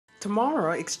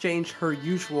Tamara exchanged her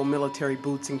usual military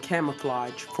boots and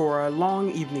camouflage for a long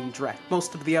evening dress.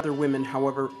 Most of the other women,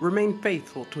 however, remained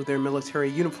faithful to their military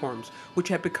uniforms, which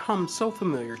had become so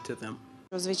familiar to them.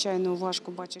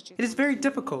 It is very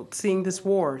difficult seeing this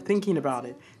war, thinking about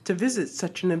it, to visit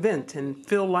such an event and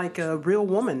feel like a real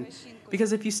woman.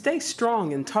 Because if you stay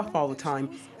strong and tough all the time,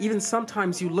 even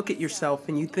sometimes you look at yourself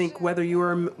and you think whether you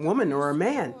are a woman or a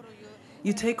man.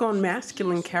 You take on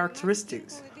masculine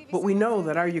characteristics, but we know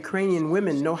that our Ukrainian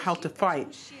women know how to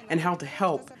fight and how to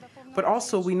help, but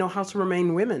also we know how to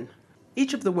remain women.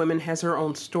 Each of the women has her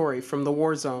own story from the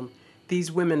war zone.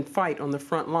 These women fight on the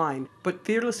front line, but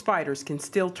fearless fighters can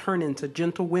still turn into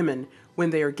gentle women when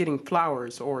they are getting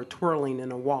flowers or twirling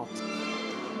in a waltz.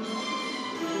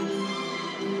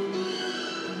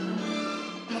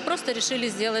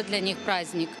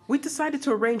 We decided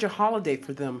to arrange a holiday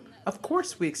for them. Of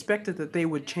course, we expected that they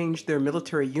would change their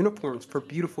military uniforms for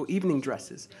beautiful evening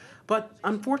dresses. But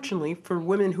unfortunately, for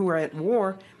women who are at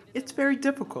war, it's very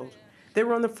difficult. They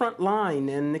were on the front line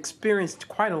and experienced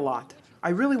quite a lot. I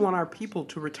really want our people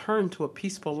to return to a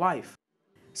peaceful life.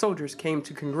 Soldiers came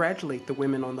to congratulate the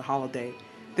women on the holiday.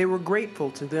 They were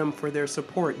grateful to them for their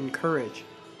support and courage.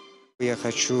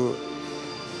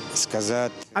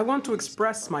 I want to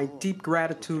express my deep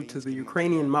gratitude to the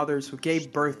Ukrainian mothers who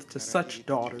gave birth to such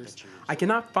daughters. I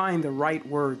cannot find the right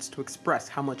words to express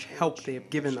how much help they have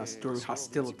given us during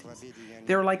hostilities.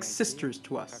 They are like sisters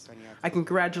to us. I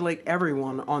congratulate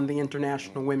everyone on the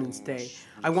International Women's Day.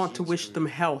 I want to wish them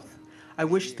health. I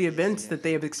wish the events that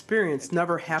they have experienced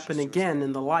never happen again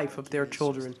in the life of their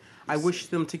children. I wish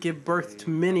them to give birth to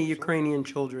many Ukrainian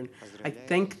children. I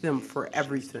thank them for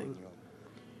everything.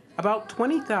 About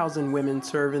 20,000 women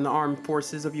serve in the armed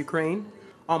forces of Ukraine.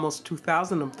 Almost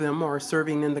 2,000 of them are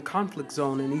serving in the conflict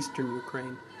zone in eastern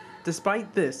Ukraine.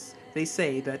 Despite this, they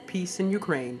say that peace in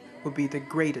Ukraine would be the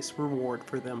greatest reward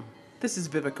for them. This is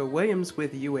Vivica Williams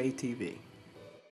with UATV.